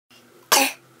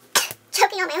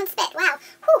on my own spit. Wow.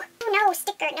 Whew. Oh, no,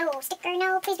 sticker,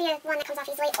 no. Please be one that comes off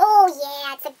easily. Oh,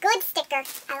 yeah, it's a good sticker.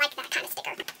 I like that kind of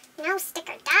sticker. No,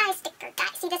 sticker, die, sticker,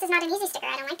 die. See, this is not an easy sticker.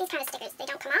 I don't like these kind of stickers. They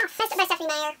don't come off. This is by Stephanie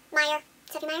Meyer. Meyer.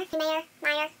 God damn it.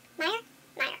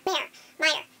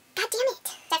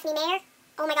 Stephanie Meyer.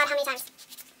 Oh my god, how many times?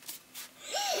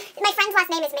 My friend's last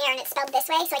name is Meyer, and it's spelled this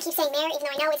way, so I keep saying Meyer, even though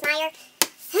I know it's Meyer.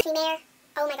 Stephanie Meyer.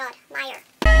 Oh my god, Meyer.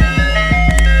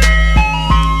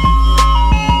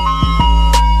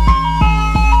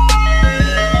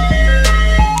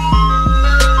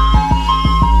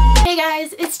 Hey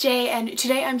guys, it's Jay, and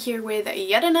today I'm here with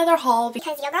yet another haul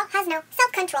because your girl has no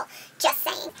self-control. Just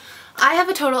saying. I have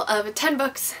a total of 10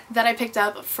 books that I picked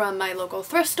up from my local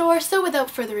thrift store, so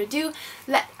without further ado,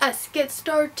 let us get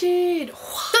started.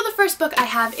 So the first book I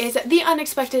have is The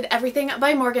Unexpected Everything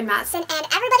by Morgan Matson. And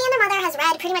everybody and their mother has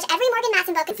read pretty much every Morgan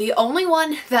Matson book. The only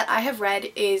one that I have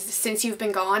read is Since You've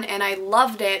Been Gone, and I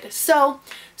loved it. So,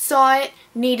 saw it,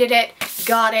 needed it,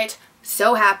 got it.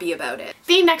 So happy about it.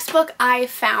 The next book I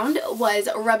found was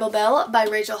Rebel Belle by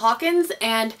Rachel Hawkins,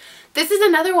 and this is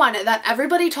another one that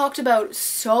everybody talked about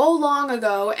so long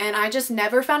ago, and I just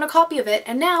never found a copy of it,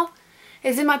 and now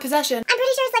it's in my possession. I'm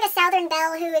pretty sure it's like a Southern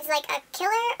belle who is like a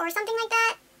killer or something like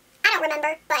that. I don't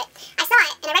remember, but I saw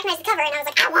it and I recognized the cover and I was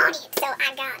like, I want it, so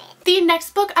I got it. The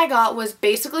next book I got was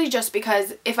basically just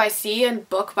because if I see a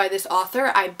book by this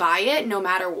author, I buy it no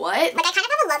matter what. Like, I kind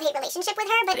of have a love-hate relationship with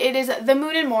her, but it is The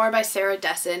Moon and More by Sarah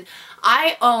Dessen.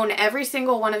 I own every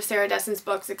single one of Sarah Dessen's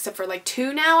books except for like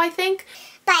 2 now, I think.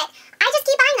 But I just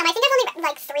keep buying them. I think I've only read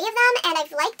like 3 of them, and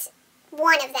I've liked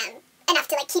 1 of them enough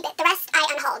to like keep it. The rest I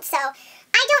unhauled, so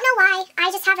I don't know why.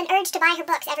 I just have an urge to buy her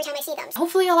books every time I see them.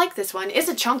 Hopefully I'll like this one. It's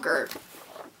a chunker.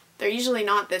 They're usually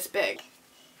not this big.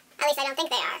 At least I don't think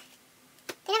they are.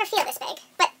 They never feel this big,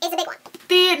 but it's a big one.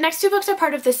 The next 2 books are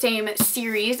part of the same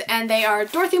series, and they are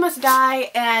Dorothy Must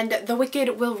Die and The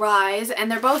Wicked Will Rise,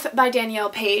 and they're both by Danielle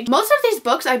Page. Most of these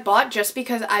books I bought just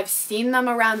because I've seen them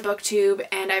around Booktube,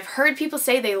 and I've heard people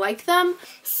say they like them.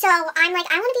 So I'm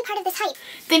like, I want to be part of this hype.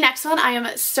 The next one I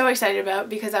am so excited about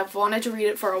because I've wanted to read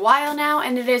it for a while now,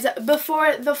 and it is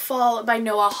Before the Fall by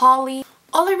Noah Hawley.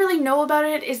 All I really know about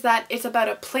it is that it's about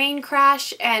a plane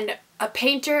crash and a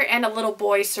painter and a little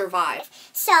boy survive.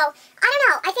 So, I don't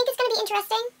know. I think it's going to be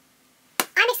interesting.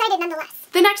 I'm excited nonetheless.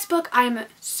 The next book I'm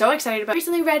so excited about. I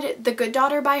recently read The Good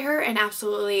Daughter by her and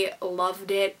absolutely loved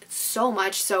it so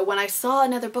much. So when I saw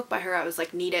another book by her, I was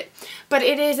like, need it. But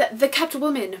it is The Kept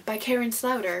Woman by Karen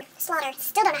Slaughter. Slaughter.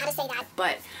 Still don't know how to say that.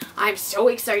 But I'm so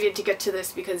excited to get to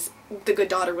this because The Good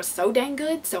Daughter was so dang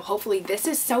good. So hopefully this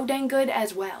is so dang good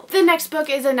as well. The next book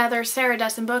is another Sarah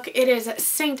Dessen book. It is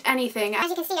Saint Anything. As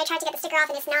you can see, I tried to get the sticker off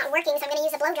and it's not working, so I'm going to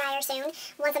use a blow dryer soon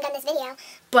once I've done this video.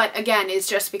 But again, it's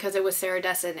just because it was Sarah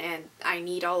Dessen and I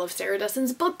need all of Sarah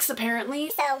Dessen's books apparently.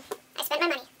 So I spent my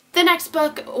money. The next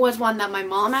book was one that my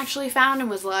mom actually found and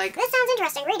was like, this sounds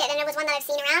interesting, read it, and it was one that I've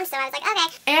seen around, so I was like,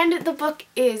 okay. And the book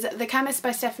is The Chemist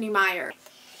by Stephanie Meyer.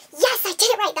 Yes, I did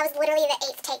it right. That was literally the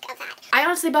 8th take of that. I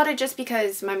honestly bought it just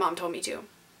because my mom told me to,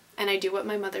 and I do what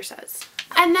my mother says.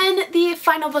 And then the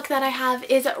final book that I have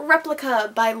is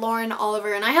Replica by Lauren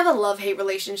Oliver, and I have a love-hate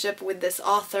relationship with this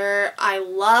author. I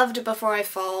loved Before I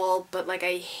Fall, but like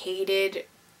I hated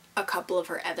a couple of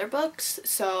her other books,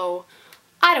 so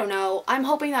I don't know. I'm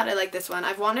hoping that I like this one.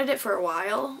 I've wanted it for a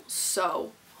while,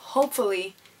 so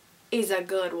hopefully is a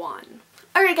good one.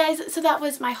 Alright guys, so that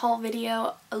was my haul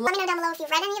video. Let me know down below if you've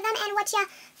read any of them and what you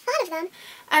thought of them.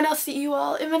 And I'll see you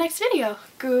all in my next video.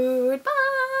 Goodbye!